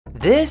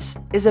This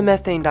is a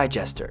methane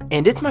digester,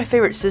 and it's my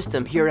favorite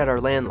system here at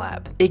our land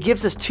lab. It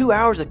gives us 2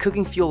 hours of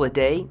cooking fuel a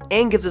day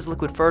and gives us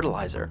liquid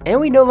fertilizer, and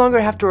we no longer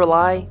have to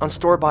rely on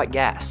store-bought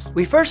gas.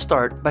 We first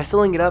start by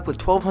filling it up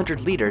with 1,200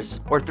 liters,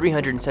 or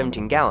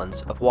 317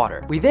 gallons, of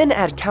water. We then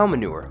add cow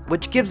manure,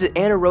 which gives it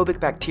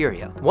anaerobic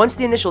bacteria. Once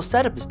the initial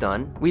setup is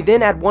done, we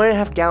then add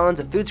 1.5 gallons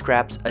of food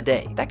scraps a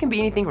day. That can be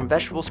anything from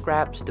vegetable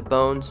scraps to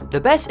bones. The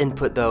best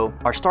input, though,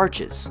 are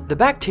starches. The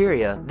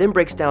bacteria then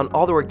breaks down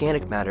all the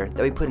organic matter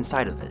that we put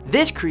inside of it.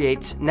 This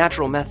creates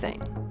natural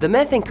methane. The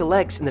methane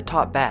collects in the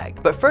top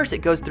bag, but first it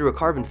goes through a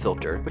carbon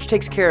filter, which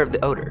takes care of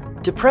the odor.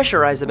 To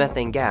pressurize the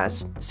methane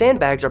gas,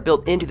 sandbags are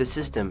built into the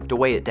system to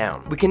weigh it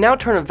down. We can now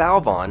turn a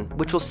valve on,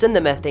 which will send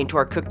the methane to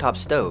our cooktop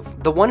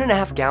stove. The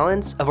 1.5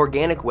 gallons of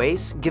organic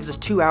waste gives us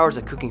 2 hours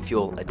of cooking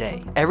fuel a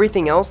day.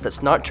 Everything else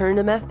that's not turned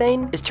into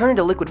methane is turned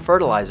into liquid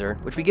fertilizer,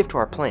 which we give to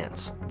our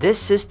plants. This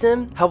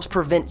system helps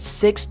prevent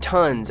 6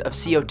 tons of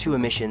CO2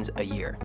 emissions a year.